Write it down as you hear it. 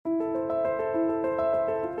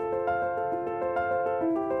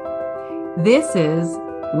This is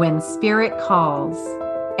When Spirit Calls,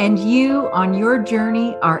 and you on your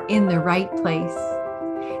journey are in the right place.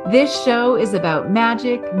 This show is about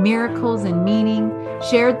magic, miracles, and meaning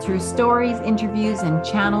shared through stories, interviews, and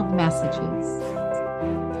channeled messages.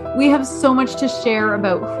 We have so much to share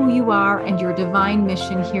about who you are and your divine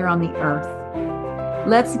mission here on the earth.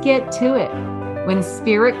 Let's get to it. When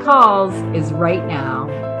Spirit Calls is right now.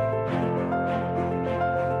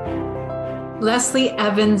 Leslie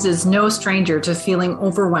Evans is no stranger to feeling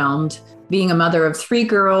overwhelmed, being a mother of 3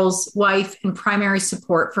 girls, wife, and primary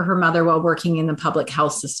support for her mother while working in the public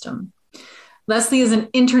health system. Leslie is an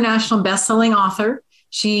international best-selling author.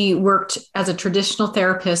 She worked as a traditional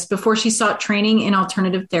therapist before she sought training in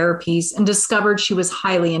alternative therapies and discovered she was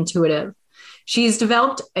highly intuitive. She's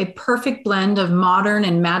developed a perfect blend of modern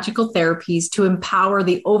and magical therapies to empower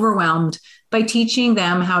the overwhelmed by teaching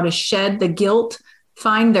them how to shed the guilt,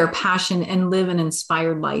 find their passion, and live an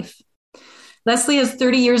inspired life. Leslie has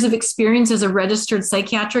 30 years of experience as a registered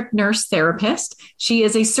psychiatric nurse therapist. She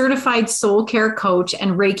is a certified soul care coach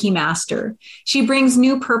and Reiki master. She brings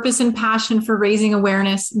new purpose and passion for raising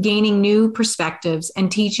awareness, gaining new perspectives,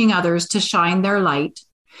 and teaching others to shine their light.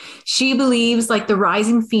 She believes, like the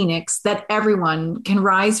rising phoenix, that everyone can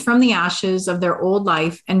rise from the ashes of their old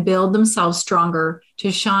life and build themselves stronger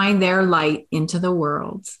to shine their light into the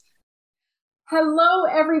world. Hello,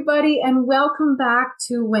 everybody, and welcome back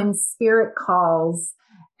to When Spirit Calls.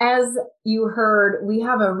 As you heard, we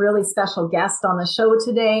have a really special guest on the show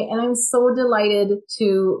today, and I'm so delighted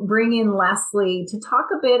to bring in Leslie to talk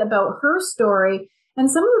a bit about her story and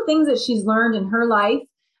some of the things that she's learned in her life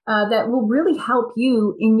that will really help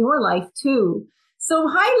you in your life too. So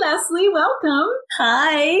hi, Leslie. Welcome.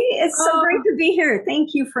 Hi. It's so great to be here. Thank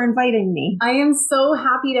you for inviting me. I am so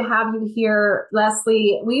happy to have you here,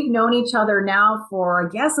 Leslie. We've known each other now for, I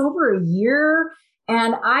guess, over a year.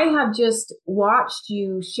 And I have just watched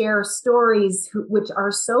you share stories which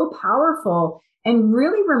are so powerful and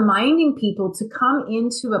really reminding people to come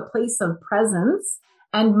into a place of presence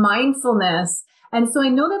and mindfulness. And so I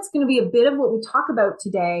know that's going to be a bit of what we talk about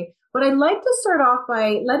today. But I'd like to start off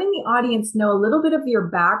by letting the audience know a little bit of your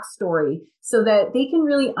backstory so that they can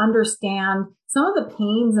really understand some of the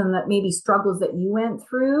pains and that maybe struggles that you went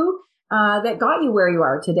through that got you where you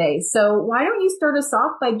are today. So why don't you start us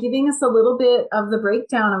off by giving us a little bit of the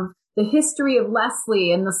breakdown of the history of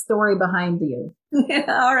Leslie and the story behind you?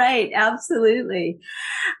 All right. Absolutely.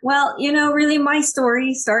 Well, really my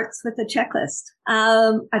story starts with a checklist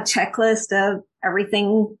of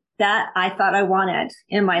everything that I thought I wanted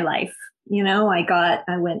in my life.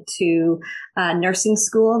 I went to nursing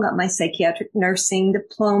school, got my psychiatric nursing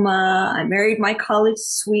diploma. I married my college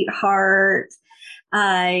sweetheart.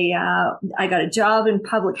 I got a job in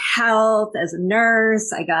public health as a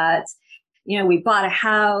nurse. We bought a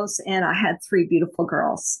house and I had 3 beautiful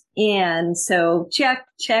girls. And so check,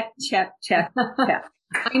 check, check, check, check.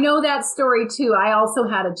 I know that story too. I also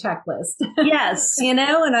had a checklist. Yes, and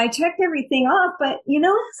I checked everything off, but as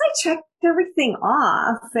I checked everything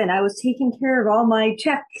off and I was taking care of all my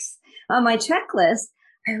checks on my checklist,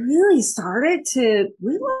 I really started to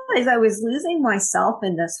realize I was losing myself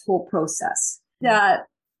in this whole process, that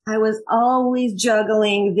I was always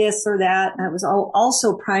juggling this or that. I was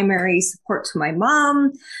also primary support to my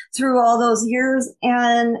mom through all those years.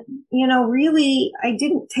 And, really, I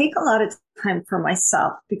didn't take a lot of time for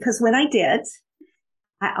myself because when I did,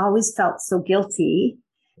 I always felt so guilty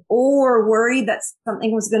or worried that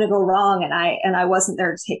something was going to go wrong and I wasn't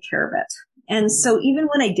there to take care of it. And so even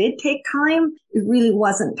when I did take time, it really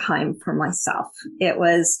wasn't time for myself. It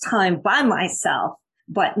was time by myself,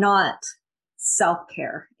 but not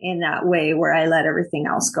self-care in that way where I let everything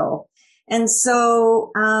else go. And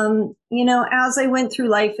so, as I went through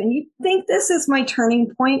life, and you think this is my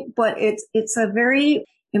turning point, but it's a very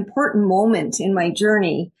important moment in my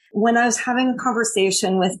journey when I was having a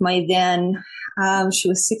conversation with my then, she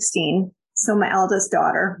was 16, so my eldest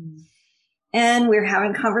daughter. And we were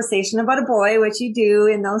having a conversation about a boy, which you do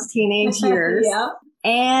in those teenage years. Yeah.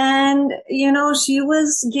 And, she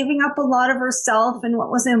was giving up a lot of herself and what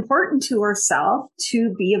was important to herself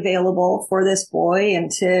to be available for this boy and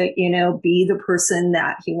to, be the person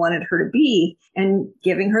that he wanted her to be and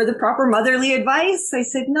giving her the proper motherly advice. I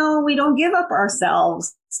said, no, we don't give up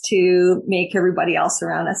ourselves to make everybody else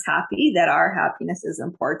around us happy, that our happiness is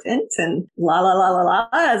important and la, la, la, la, la,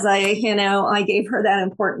 as I gave her that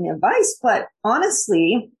important advice. But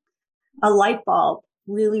honestly, a light bulb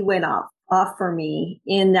really went off for me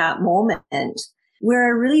in that moment where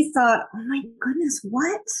I really thought, oh my goodness,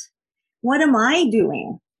 what am I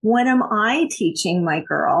doing? What am I teaching my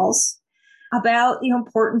girls about the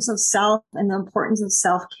importance of self and the importance of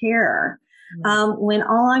self-care? when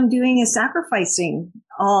all I'm doing is sacrificing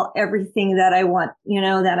everything that I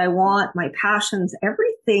want, my passions,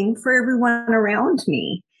 everything for everyone around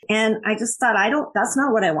me. And I just thought, that's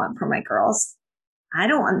not what I want for my girls. I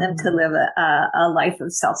don't want them to live a life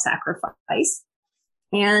of self-sacrifice.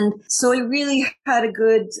 And so I really had a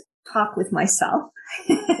good talk with myself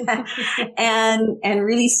and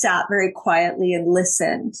really sat very quietly and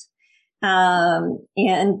listened. And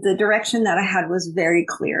the direction that I had was very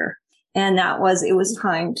clear. And it was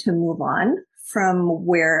time to move on from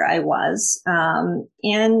where I was.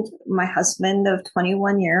 And my husband of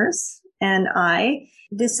 21 years and I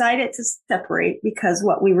decided to separate because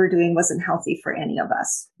what we were doing wasn't healthy for any of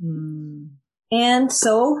us. And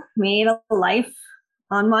so made a life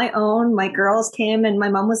on my own. My girls came and my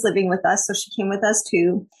mom was living with us. So she came with us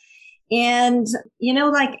too. And,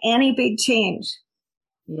 like any big change.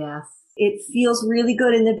 Yes. It feels really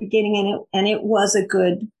good in the beginning and it was a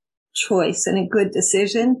good choice and a good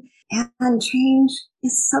decision. And change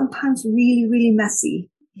is sometimes really, really messy.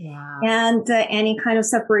 Yeah. And any kind of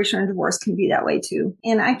separation or divorce can be that way too.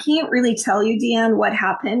 And I can't really tell you, Deanne, what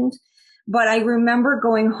happened, but I remember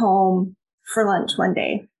going home for lunch one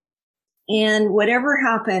day and whatever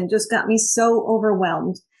happened just got me so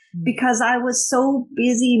overwhelmed because I was so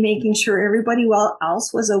busy making sure everybody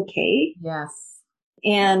else was okay. Yes.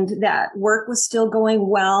 And that work was still going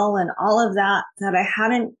well and all of that I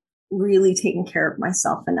hadn't really taken care of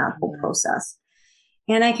myself in that whole process.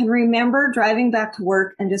 And I can remember driving back to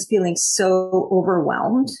work and just feeling so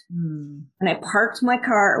overwhelmed. And I parked my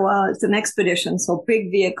car. Well, it's an Expedition, so big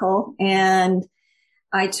vehicle. And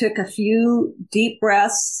I took a few deep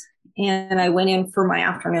breaths and I went in for my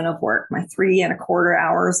afternoon of work, my 3.25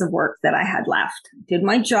 hours of work that I had left. Did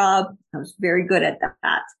my job. I was very good at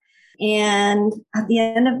that. And at the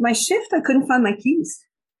end of my shift, I couldn't find my keys.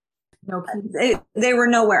 No keys. They were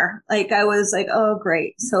nowhere. Like I was like, oh,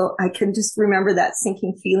 great. So I can just remember that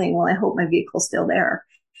sinking feeling. Well, I hope my vehicle's still there.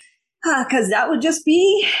 Cause that would just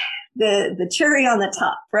be the cherry on the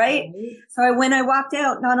top. Right. So when I walked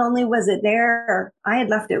out, not only was it there, I had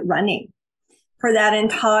left it running for that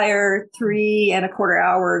entire 3.25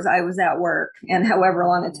 hours I was at work and however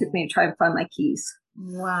long it took me to try and find my keys.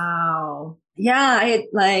 Wow. Yeah,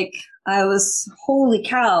 I was, holy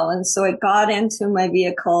cow. And so I got into my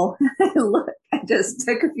vehicle. I just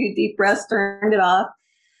took a few deep breaths, turned it off.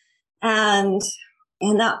 And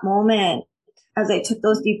in that moment, as I took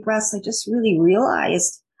those deep breaths, I just really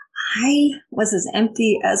realized I was as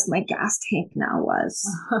empty as my gas tank now was.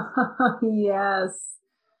 Yes.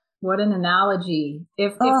 What an analogy.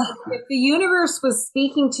 If the universe was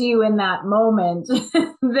speaking to you in that moment,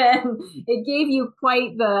 then it gave you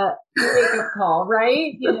quite the wake-up call,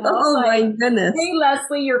 right? My goodness. Hey,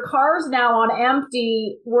 Leslie, your car's now on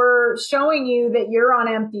empty. We're showing you that you're on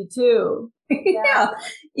empty too. Yeah.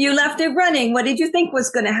 You left it running. What did you think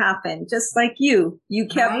was going to happen? Just like you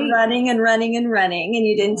kept running and running and running and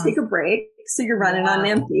you didn't take a break. So you're running on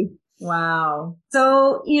empty. Wow.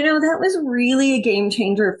 So, that was really a game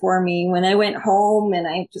changer for me when I went home and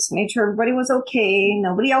I just made sure everybody was okay.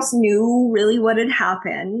 Nobody else knew really what had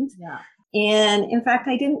happened. Yeah. And in fact,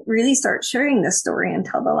 I didn't really start sharing this story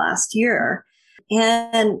until the last year.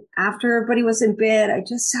 And after everybody was in bed, I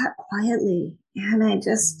just sat quietly and I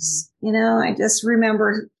just, I just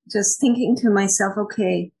remember just thinking to myself,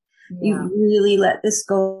 okay, you really let this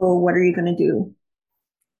go. What are you going to do?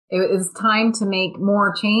 It was time to make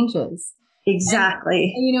more changes.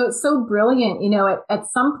 Exactly. And it's so brilliant.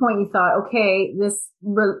 At some point you thought, okay,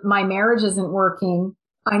 my marriage isn't working.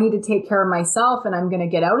 I need to take care of myself and I'm going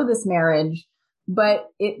to get out of this marriage. But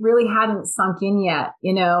it really hadn't sunk in yet,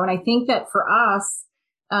 and I think that for us,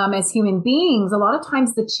 as human beings, a lot of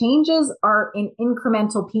times the changes are in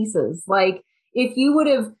incremental pieces. Like if you would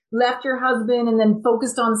have left your husband and then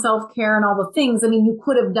focused on self-care and all the things, you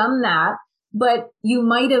could have done that. But you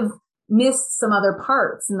might have missed some other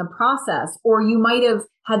parts in the process, or you might have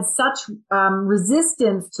had such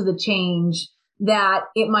resistance to the change that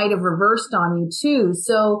it might have reversed on you too.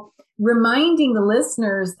 So reminding the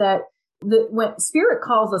listeners that when Spirit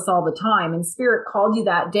calls us all the time, and Spirit called you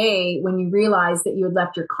that day when you realized that you had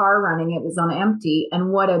left your car running, it was on empty.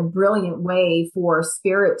 And what a brilliant way for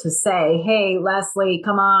Spirit to say, hey, Leslie,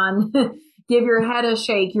 come on. Give your head a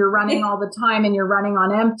shake. You're running all the time and you're running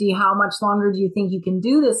on empty. How much longer do you think you can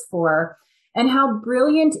do this for? And how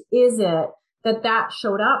brilliant is it that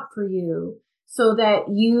showed up for you so that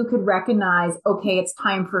you could recognize, okay, it's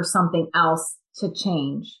time for something else to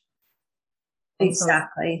change.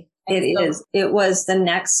 Exactly. It was the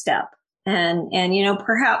next step. And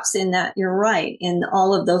perhaps in that you're right, in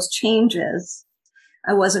all of those changes,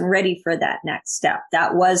 I wasn't ready for that next step.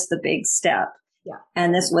 That was the big step. Yeah.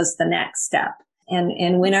 And this was the next step.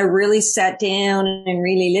 And when I really sat down and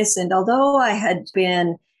really listened, although I had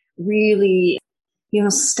been really,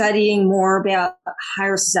 studying more about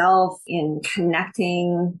higher self and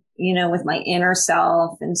connecting, with my inner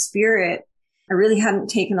self and spirit, I really hadn't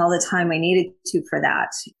taken all the time I needed to for that.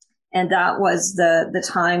 And that was the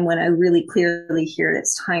time when I really clearly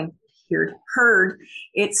heard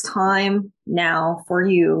it's time now for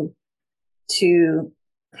you to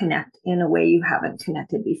connect in a way you haven't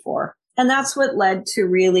connected before. And that's what led to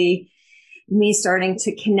really me starting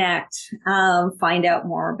to connect, find out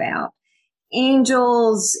more about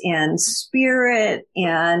angels and spirit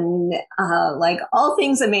and like all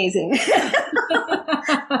things amazing,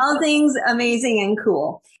 all things amazing and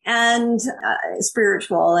cool and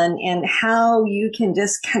spiritual and how you can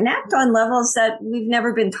just connect on levels that we've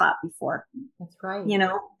never been taught before. That's right.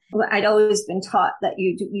 I'd always been taught that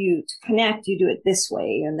you to connect, you do it this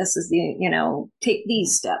way. And this is take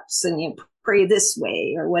these steps and you pray this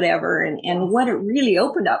way or whatever. And what it really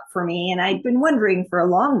opened up for me, and I'd been wondering for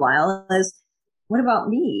a long while, is what about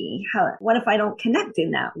me? What if I don't connect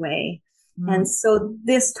in that way? Mm. And so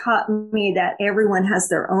this taught me that everyone has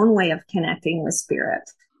their own way of connecting with spirit.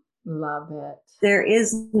 Love it. There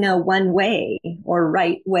is no one way or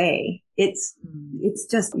right way. It's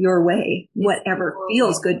just your way, whatever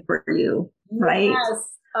feels good for you. Right? Yes.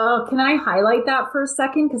 Oh, can I highlight that for a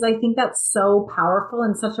second? Because I think that's so powerful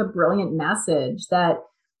and such a brilliant message, that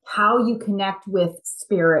how you connect with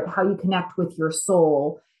spirit, how you connect with your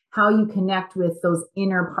soul, how you connect with those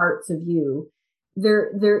inner parts of you.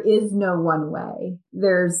 There is no one way.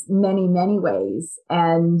 There's many, many ways.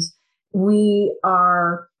 And we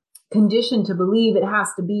are conditioned to believe it has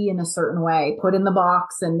to be in a certain way, put in the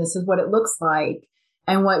box, and this is what it looks like.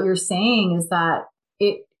 And what you're saying is that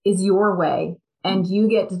it is your way, and you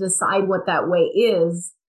get to decide what that way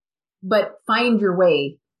is, but find your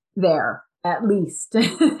way there at least.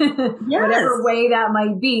 Yes. Whatever way that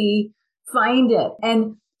might be, find it.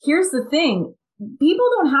 And here's the thing. People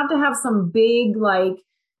don't have to have some big,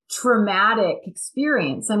 traumatic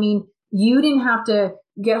experience. I mean, you didn't have to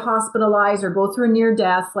get hospitalized or go through a near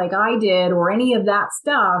death like I did or any of that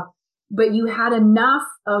stuff, but you had enough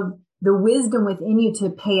of the wisdom within you to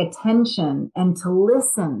pay attention and to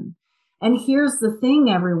listen. And here's the thing,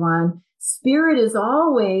 everyone. Spirit is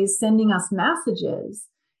always sending us messages.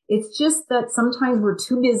 It's just that sometimes we're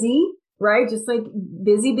too busy, right? Just like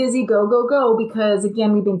busy, go, go, go, because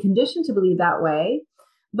again, we've been conditioned to believe that way.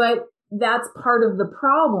 But that's part of the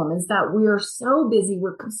problem, is that we are so busy.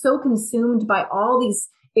 We're so consumed by all these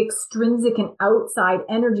extrinsic and outside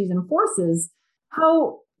energies and forces,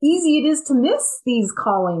 how easy it is to miss these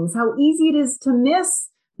callings, how easy it is to miss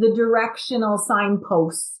the directional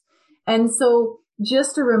signposts. And so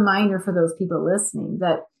just a reminder for those people listening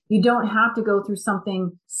that you don't have to go through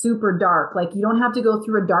something super dark. Like you don't have to go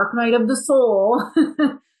through a dark night of the soul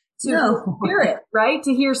to hear spirit, right?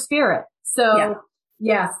 To hear spirit. So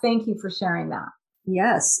yes, thank you for sharing that.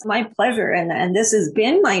 Yes, my pleasure. And this has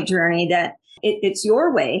been my journey, that it's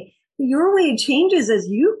your way. Your way changes as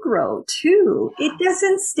you grow too. It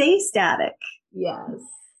doesn't stay static. Yes.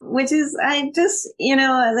 Which is,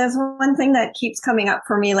 that's one thing that keeps coming up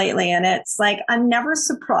for me lately. And it's like, I'm never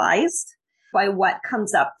surprised by what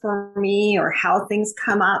comes up for me or how things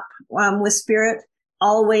come up with spirit.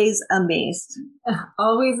 Always amazed.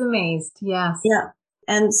 Always amazed. Yes. Yeah.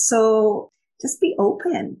 And so just be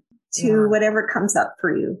open to whatever comes up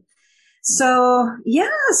for you. So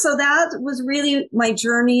so that was really my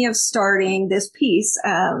journey of starting this piece.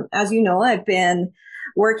 As you know, I've been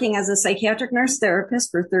working as a psychiatric nurse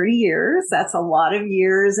therapist for 30 years. That's a lot of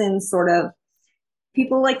years in sort of,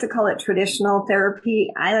 people like to call it traditional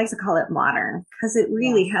therapy. I like to call it modern, because it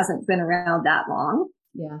really hasn't been around that long.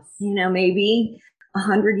 Yes. Maybe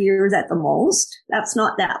 100 years at the most. That's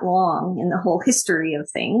not that long in the whole history of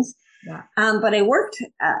things. Yeah. But I worked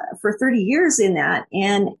for 30 years in that.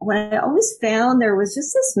 And what I always found, there was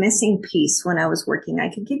just this missing piece when I was working.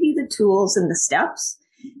 I could give you the tools and the steps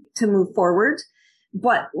to move forward.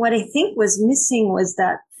 But what I think was missing was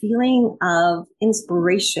that feeling of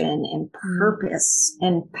inspiration and purpose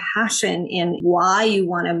and passion in why you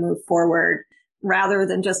want to move forward rather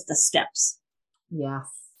than just the steps. Yes.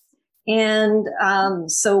 And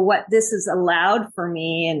so what this has allowed for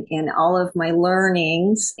me in all of my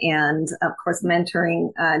learnings and, of course,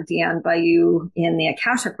 mentoring Deanne Bayou in the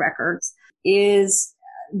Akashic Records is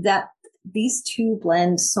that these two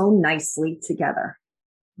blend so nicely together.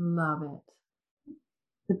 Love it.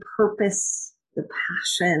 The purpose, the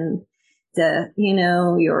passion,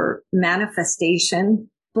 your manifestation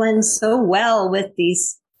blends so well with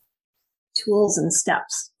these tools and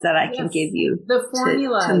steps that I can give you the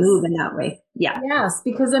formulas to move in that way. Yeah. Yes,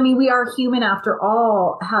 because I mean, we are human after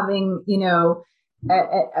all, having,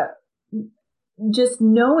 just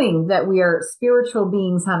knowing that we are spiritual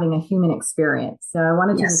beings having a human experience. So I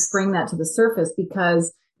wanted to just bring that to the surface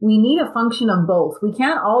because we need a function of both. We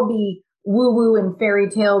can't all be woo woo and fairy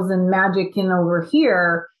tales and magic and over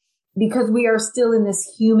here because we are still in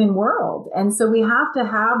this human world. And so we have to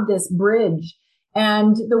have this bridge.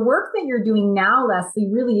 And the work that you're doing now, Leslie,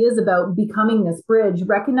 really is about becoming this bridge,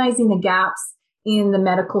 recognizing the gaps in the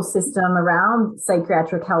medical system around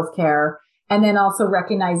psychiatric healthcare, and then also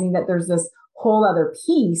recognizing that there's this whole other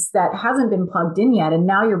piece that hasn't been plugged in yet. And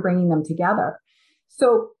now you're bringing them together.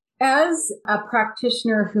 So as a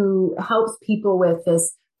practitioner who helps people with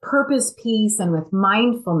this purpose piece and with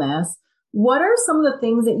mindfulness, what are some of the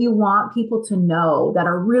things that you want people to know that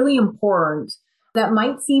are really important, that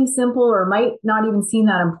might seem simple or might not even seem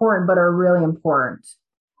that important, but are really important?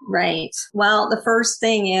 Right. Well, the first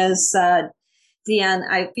thing is, Deanne,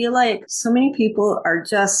 I feel like so many people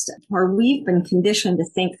we've been conditioned to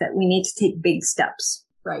think that we need to take big steps.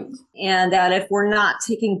 Right. And that if we're not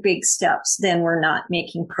taking big steps, then we're not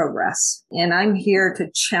making progress. And I'm here to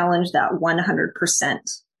challenge that 100%.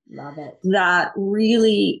 Love it. That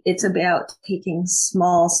really, it's about taking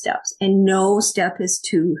small steps, and no step is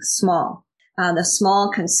too small. The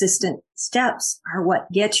small, consistent steps are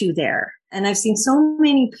what get you there. And I've seen so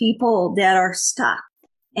many people that are stuck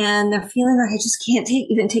and they're feeling like I just can't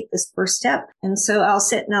even take this first step. And so I'll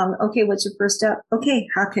sit down. Okay, what's your first step? Okay,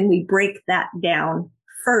 how can we break that down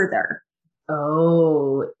further?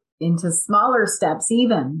 Oh, into smaller steps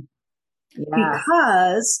even. Yes.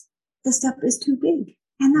 Because the step is too big,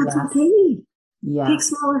 and that's okay. Yeah. Take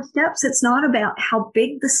smaller steps. It's not about how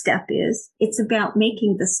big the step is. It's about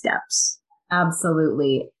making the steps.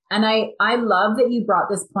 Absolutely. And I love that you brought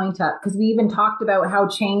this point up, because we even talked about how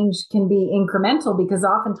change can be incremental, because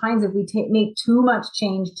oftentimes if we make too much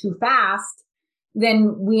change too fast,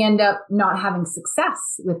 then we end up not having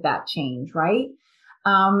success with that change, right?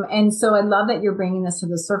 And so I love that you're bringing this to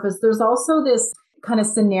the surface. There's also this kind of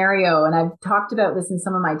scenario, and I've talked about this in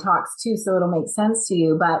some of my talks too, so it'll make sense to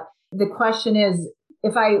you. But the question is,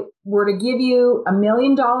 if I were to give you $1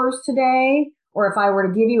 million today, or if I were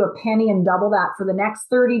to give you a penny and double that for the next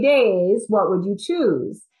 30 days, what would you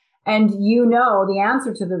choose? And you know the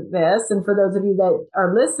answer to this, and for those of you that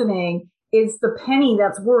are listening, it's the penny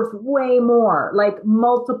that's worth way more, like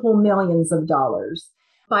multiple millions of dollars,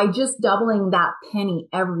 by just doubling that penny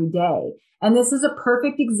every day. And this is a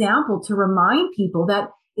perfect example to remind people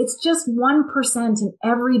that it's just 1% in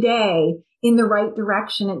every day in the right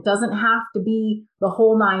direction. It doesn't have to be the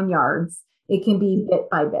whole 9 yards. It can be bit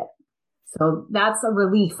by bit. So that's a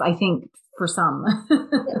relief, I think, for some.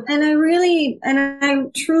 And I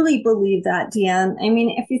truly believe that, Deanne. I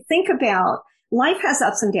mean, if you think about, life has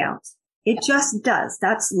ups and downs. It just does.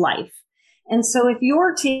 That's life. And so if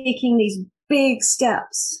you're taking these big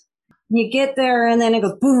steps, you get there and then it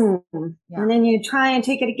goes boom. Yeah. And then you try and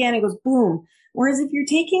take it again, it goes boom. Whereas if you're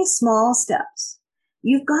taking small steps,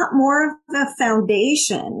 you've got more of a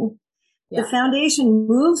foundation. Yeah. The foundation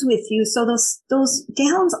moves with you. So those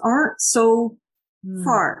downs aren't so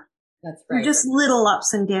far. That's right. They're just little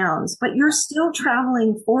ups and downs, but you're still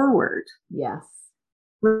traveling forward. Yes.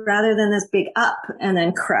 Rather than this big up and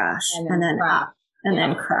then crash and then up and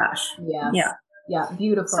then crash. Yes. Yeah. Yeah.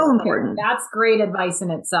 Beautiful. So important. That's great advice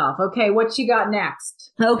in itself. Okay. What you got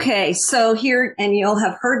next? Okay. So here, and you'll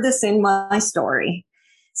have heard this in my story.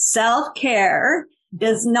 Self-care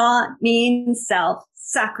does not mean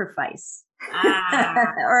self-sacrifice.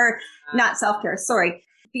 Or not self-care. Sorry.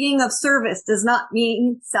 Being of service does not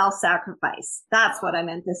mean self-sacrifice. That's what I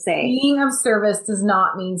meant to say. Being of service does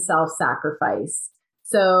not mean self-sacrifice.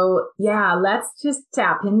 So yeah, let's just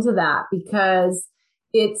tap into that, because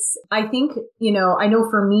I think, I know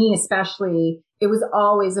for me especially, it was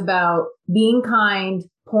always about being kind,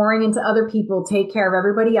 pouring into other people, take care of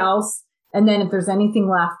everybody else. And then if there's anything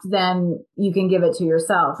left, then you can give it to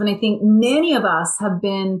yourself. And I think many of us have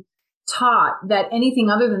been taught that anything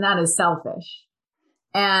other than that is selfish.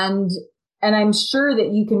 And I'm sure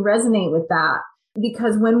that you can resonate with that,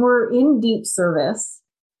 because when we're in deep service,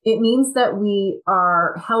 it means that we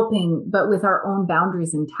are helping, but with our own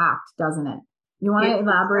boundaries intact, doesn't it? You want to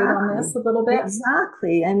elaborate on this a little bit?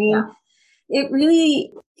 Exactly. I mean, It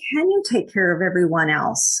really, can you take care of everyone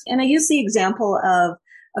else? And I use the example of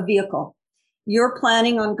a vehicle. You're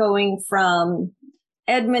planning on going from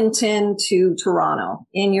Edmonton to Toronto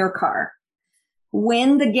in your car.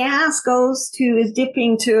 When the gas is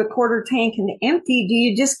dipping to a quarter tank and empty, do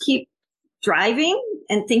you just keep driving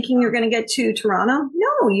and thinking you're going to get to Toronto?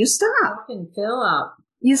 No, you stop. Stop and fill up.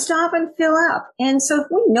 You stop and fill up. And so if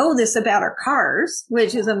we know this about our cars,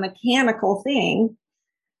 which is a mechanical thing,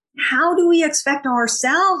 how do we expect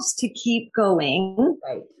ourselves to keep going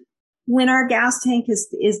Right. when our gas tank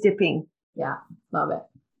is dipping? Yeah. Love it.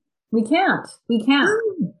 We can't.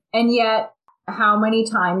 And yet, how many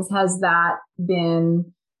times has that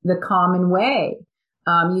been the common way?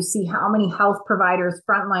 You see how many health providers,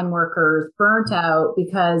 frontline workers burnt out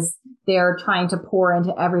because they're trying to pour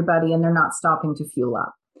into everybody and they're not stopping to fuel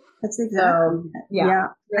up. That's exactly it. Yeah.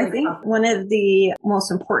 Really I think tough. one of the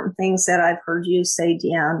most important things that I've heard you say,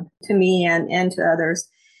 Deanne, to me and to others,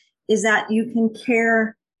 is that you can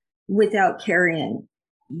care without carrying.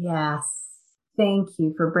 Yes. Thank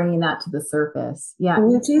you for bringing that to the surface. Yeah.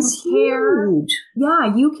 Which is huge.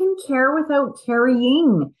 Yeah. You can care without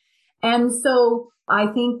carrying. And so I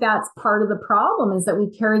think that's part of the problem is that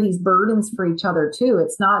we carry these burdens for each other too.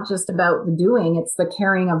 It's not just about the doing, it's the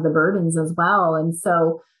carrying of the burdens as well. And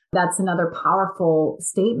so that's another powerful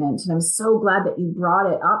statement. And I'm so glad that you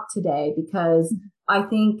brought it up today because I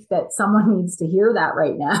think that someone needs to hear that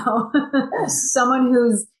right now. Someone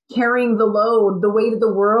who's carrying the load, the weight of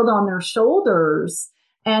the world on their shoulders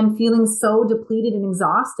and feeling so depleted and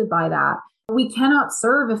exhausted by that. We cannot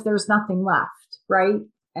serve if there's nothing left, right?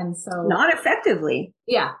 And so not effectively.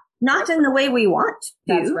 Yeah. Not in the way we want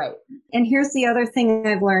to. That's right. And here's the other thing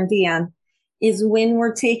I've learned, Deanne, is when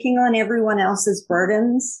we're taking on everyone else's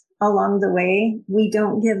burdens along the way, we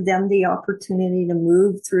don't give them the opportunity to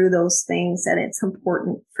move through those things that it's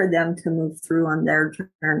important for them to move through on their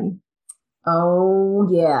journey. Oh,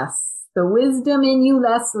 yes. The wisdom in you,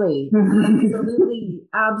 Leslie. Absolutely.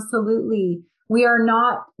 Absolutely. We are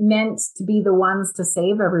not meant to be the ones to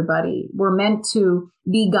save everybody. We're meant to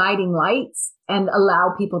be guiding lights and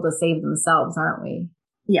allow people to save themselves, aren't we?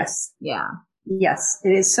 Yes. Yeah. Yes,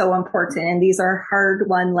 it is so important. And these are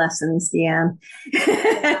hard-won lessons, Deanne.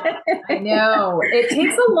 I know. It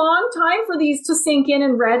takes a long time for these to sink in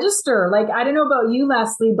and register. Like, I don't know about you,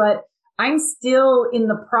 Leslie, but I'm still in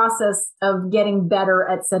the process of getting better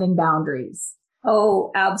at setting boundaries.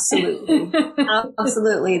 Oh, absolutely.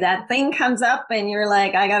 Absolutely. That thing comes up and you're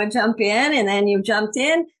like, I got to jump in, and then you jumped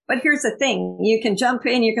in. But here's the thing. You can jump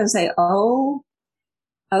in. You can say, oh,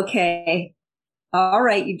 okay. All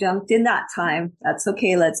right. You jumped in that time. That's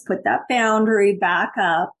okay. Let's put that boundary back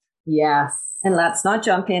up. Yes. And let's not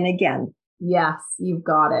jump in again. Yes. You've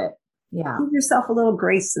got it. Yeah. Give yourself a little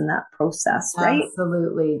grace in that process, right?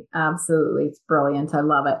 Absolutely. Absolutely. It's brilliant. I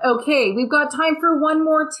love it. Okay. We've got time for one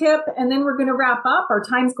more tip and then we're going to wrap up. Our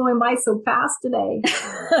time's going by so fast today.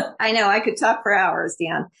 I know. I could talk for hours,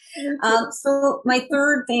 Deanne. So my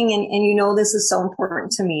third thing, and you know this is so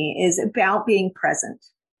important to me, is about being present.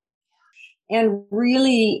 And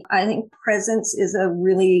really, I think presence is a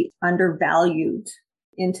really undervalued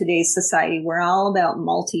in today's society. We're all about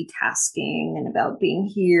multitasking and about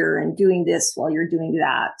being here and doing this while you're doing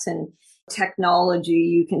that. And technology,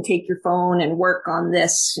 you can take your phone and work on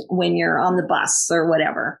this when you're on the bus or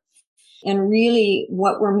whatever. And really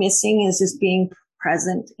what we're missing is just being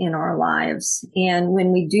present in our lives. And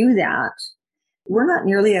when we do that, we're not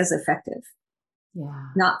nearly as effective. Yeah.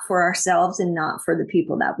 Not for ourselves and not for the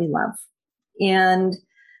people that we love. And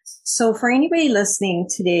so for anybody listening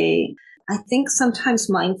today, I think sometimes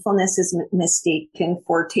mindfulness is mistaken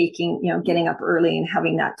for getting up early and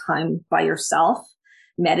having that time by yourself,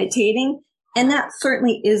 meditating. And that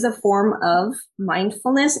certainly is a form of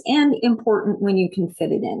mindfulness and important when you can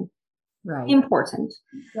fit it in. Right. Important.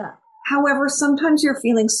 Yeah. However, sometimes you're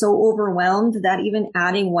feeling so overwhelmed that even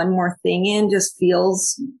adding one more thing in just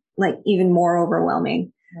feels like even more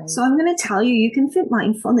overwhelming. Right. So I'm going to tell you, you can fit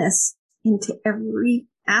mindfulness into every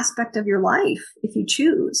aspect of your life if you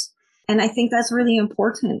choose. And I think that's really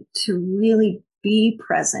important to really be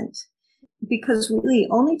present, because really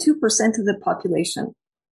only 2% of the population,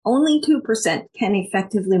 only 2% can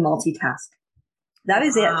effectively multitask. That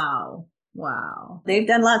is it. Wow. They've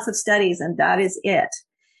done lots of studies and that is it.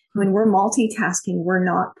 When we're multitasking, we're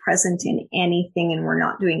not present in anything and we're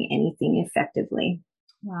not doing anything effectively.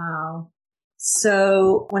 Wow.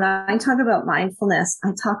 So when I talk about mindfulness, I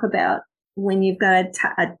talk about when you've got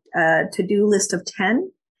a to-do list of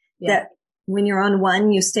 10, that when you're on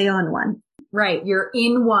one, you stay on one. Right. You're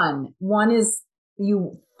in one. One is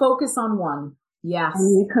you focus on one. Yes.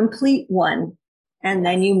 And you complete one and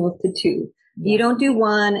then you move to 2. You don't do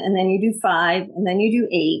 1 and then you do 5 and then you do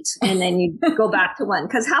 8 and then you go back to 1.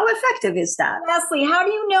 Because how effective is that? Leslie, how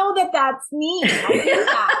do you know that that's me? I do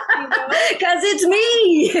that, Because it's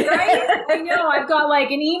me. Right? I know. I've got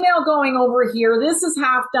like an email going over here. This is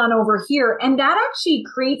half done over here. And that actually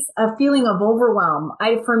creates a feeling of overwhelm.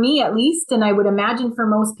 For me at least, and I would imagine for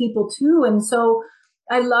most people too. And so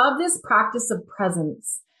I love this practice of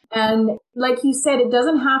presence. And like you said, it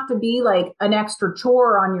doesn't have to be like an extra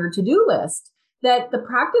chore on your to-do list. That the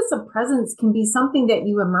practice of presence can be something that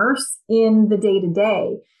you immerse in the day to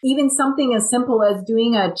day. Even something as simple as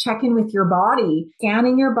doing a check-in with your body,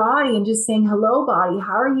 scanning your body and just saying, hello, body,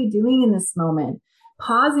 how are you doing in this moment?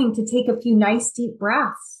 Pausing to take a few nice deep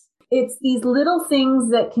breaths. It's these little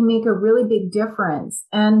things that can make a really big difference.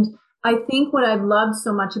 And I think what I've loved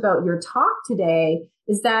so much about your talk today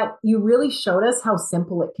is that you really showed us how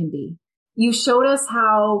simple it can be. You showed us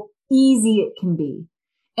how easy it can be.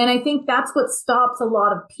 And I think that's what stops a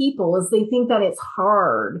lot of people is they think that it's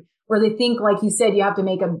hard, or they think, like you said, you have to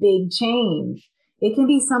make a big change. It can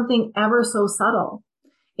be something ever so subtle.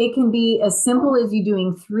 It can be as simple as you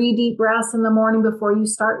doing 3 deep breaths in the morning before you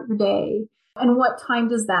start your day. And what time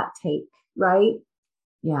does that take, right?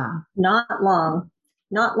 Yeah. Not long.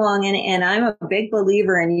 And I'm a big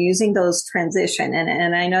believer in using those transition.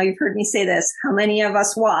 And I know you've heard me say this. How many of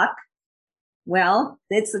us walk? Well,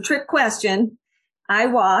 it's a trick question. I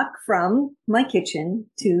walk from my kitchen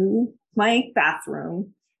to my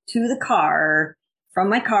bathroom, to the car, from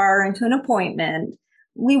my car into an appointment.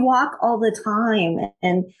 We walk all the time.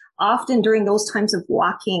 And often during those times of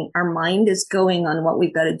walking, our mind is going on what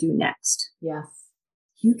we've got to do next. Yes.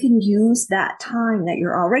 You can use that time that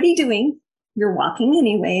you're already doing. You're walking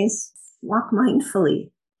anyways. Walk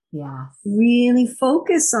mindfully. Yes. Really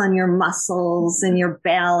focus on your muscles and your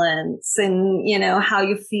balance and, how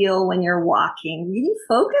you feel when you're walking. Really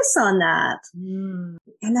focus on that.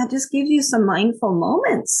 And that just gives you some mindful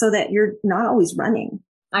moments so that you're not always running.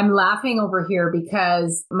 I'm laughing over here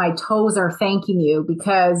because my toes are thanking you,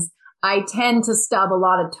 because I tend to stub a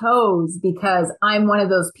lot of toes because I'm one of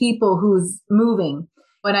those people who's moving.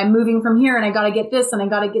 When I'm moving from here and I got to get this and I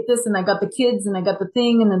got to get this and I got the kids and I got the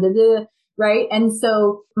thing and the right? And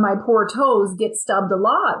so my poor toes get stubbed a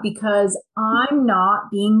lot because I'm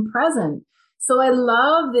not being present. So I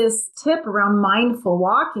love this tip around mindful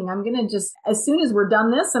walking. I'm going to just, as soon as we're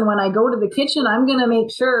done this and when I go to the kitchen, I'm going to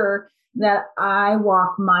make sure that I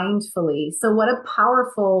walk mindfully. So what a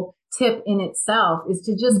powerful tip in itself is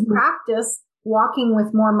to just practice walking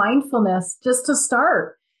with more mindfulness just to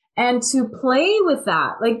start. And to play with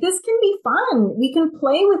that. Like, this can be fun. We can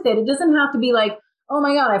play with it. It doesn't have to be like, oh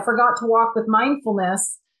my God, I forgot to walk with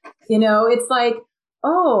mindfulness. It's like,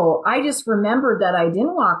 oh, I just remembered that I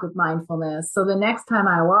didn't walk with mindfulness. So the next time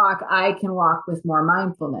I walk, I can walk with more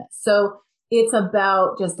mindfulness. So it's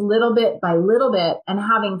about just little bit by little bit and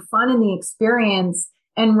having fun in the experience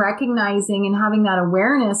and recognizing and having that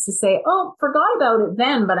awareness to say, oh, forgot about it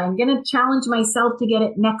then, but I'm going to challenge myself to get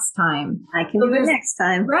it next time. I can do it next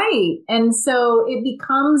time. Right. And so it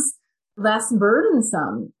becomes less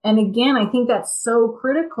burdensome. And again, I think that's so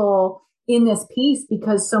critical in this piece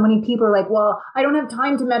because so many people are like, well, I don't have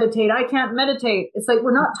time to meditate. I can't meditate. It's like,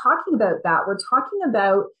 we're not talking about that. We're talking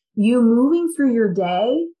about you moving through your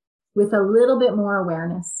day with a little bit more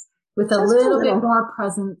awareness, with a little bit more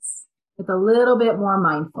presence, with a little bit more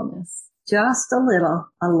mindfulness. Just a little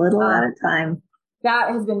at a time.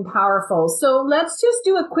 That has been powerful. So let's just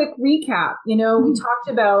do a quick recap. We talked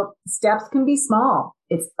about steps can be small.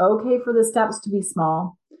 It's okay for the steps to be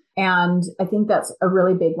small. And I think that's a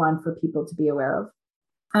really big one for people to be aware of.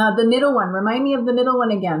 The middle one, remind me of the middle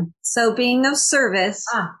one again. So being of service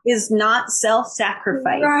is not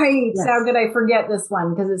self-sacrifice. Right. Yes. How could I forget this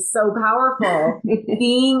one? Because it's so powerful.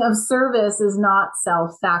 Being of service is not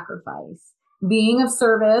self-sacrifice. Being of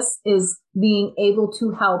service is being able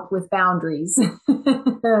to help with boundaries.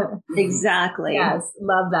 Exactly. Yes.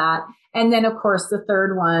 Love that. And then of course, the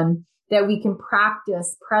third one, that we can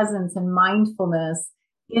practice presence and mindfulness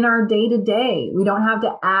in our day to day. We don't have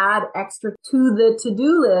to add extra to the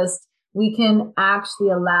to-do list. We can actually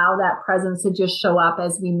allow that presence to just show up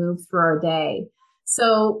as we move through our day.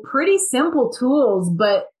 So pretty simple tools,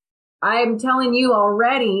 but I'm telling you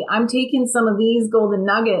already, I'm taking some of these golden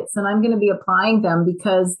nuggets and I'm going to be applying them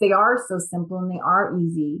because they are so simple and they are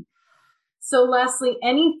easy. So Leslie,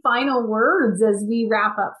 any final words as we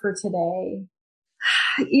wrap up for today?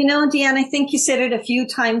 Deanne, I think you said it a few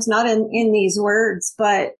times, not in these words,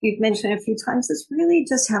 but you've mentioned a few times, it's really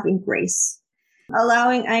just having grace.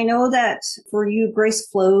 I know that for you, grace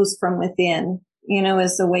flows from within,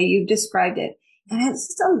 is the way you've described it. And it's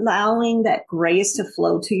just allowing that grace to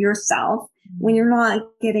flow to yourself when you're not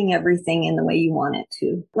getting everything in the way you want it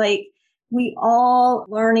to. Like, we all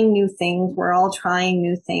learning new things. We're all trying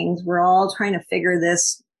new things. We're all trying to figure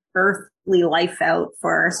this earthly life out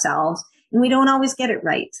for ourselves. And we don't always get it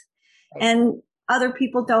right. And other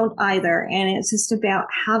people don't either. And it's just about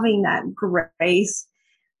having that grace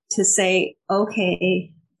to say,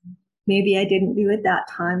 okay, maybe I didn't do it that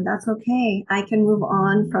time. That's okay. I can move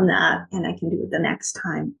on from that and I can do it the next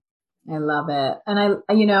time. I love it. And I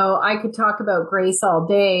could talk about grace all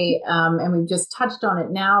day, and we've just touched on it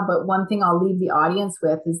now, but one thing I'll leave the audience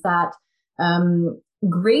with is that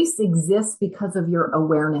grace exists because of your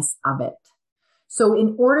awareness of it. So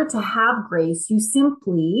in order to have grace, you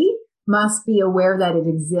simply must be aware that it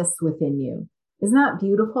exists within you. Isn't that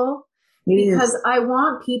beautiful? Because I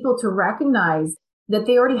want people to recognize that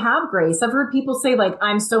they already have grace. I've heard people say, like,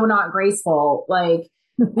 I'm so not graceful,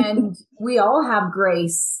 and we all have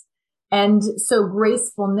grace. And so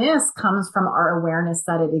gracefulness comes from our awareness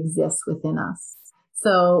that it exists within us.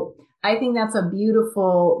 So I think that's a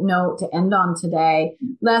beautiful note to end on today.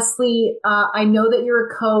 Leslie, I know that you're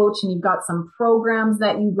a coach and you've got some programs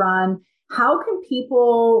that you run. How can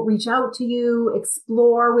people reach out to you,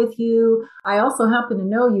 explore with you? I also happen to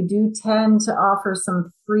know you do tend to offer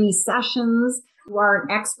some free sessions. You are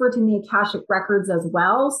an expert in the Akashic Records as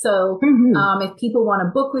well. So if people want to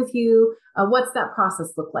book with you, what's that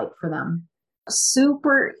process look like for them?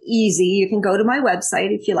 Super easy. You can go to my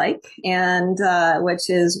website if you like, and which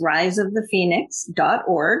is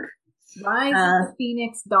riseofthephoenix.org.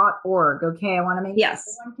 Riseofthephoenix.org. Okay, I want to make sure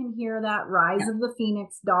everyone can hear that.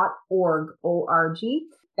 Riseofthephoenix.org, O-R-G.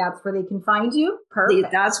 That's where they can find you.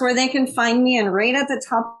 Perfect. That's where they can find me. And right at the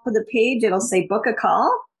top of the page, it'll say book a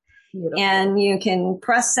call. Beautiful. And you can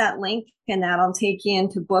press that link and that'll take you in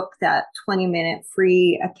to book that 20-minute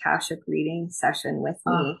free Akashic reading session with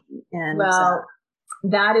me.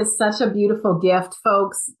 That is such a beautiful gift,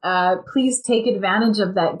 folks. Please take advantage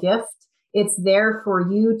of that gift. It's there for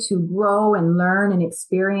you to grow and learn and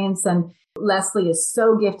experience. And Leslie is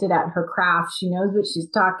so gifted at her craft. She knows what she's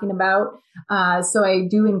talking about. So I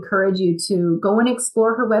do encourage you to go and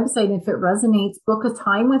explore her website. If it resonates, book a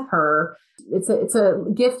time with her. It's a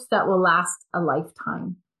gift that will last a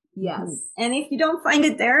lifetime. Yes. And if you don't find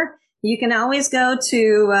it there, you can always go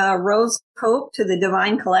to Rose Hope, to the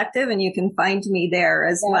Divine Collective, and you can find me there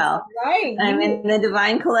as well. Right. I'm in the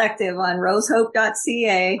Divine Collective on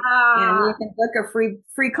rosehope.ca, and you can book a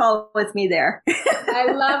free call with me there.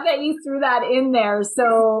 I love that you threw that in there.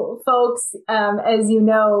 So folks, as you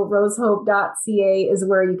know, rosehope.ca is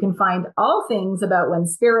where you can find all things about When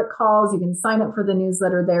Spirit Calls. You can sign up for the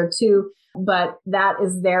newsletter there too, but that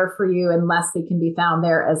is there for you, and Leslie can be found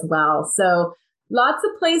there as well. So lots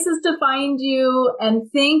of places to find you. And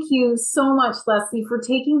thank you so much, Leslie, for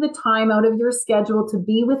taking the time out of your schedule to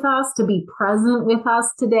be with us, to be present with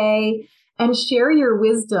us today and share your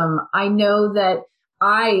wisdom. I know that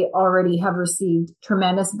I already have received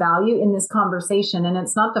tremendous value in this conversation, and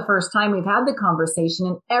it's not the first time we've had the conversation,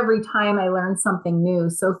 and every time I learn something new.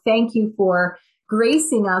 So thank you for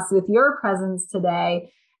gracing us with your presence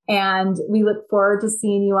today. And we look forward to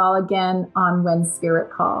seeing you all again on When Spirit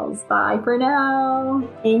Calls. Bye for now.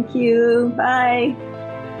 Thank you. Bye.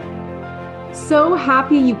 So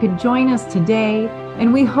happy you could join us today,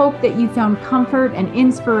 and we hope that you found comfort and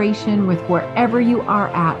inspiration with wherever you are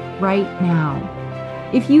at right now.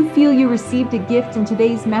 If you feel you received a gift in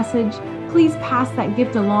today's message, please pass that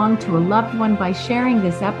gift along to a loved one by sharing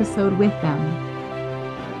this episode with them.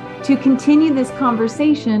 To continue this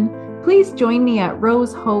conversation, please join me at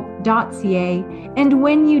rosehope.ca, and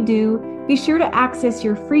when you do, be sure to access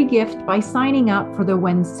your free gift by signing up for the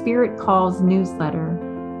When Spirit Calls newsletter.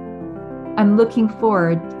 I'm looking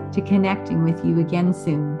forward to connecting with you again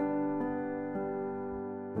soon.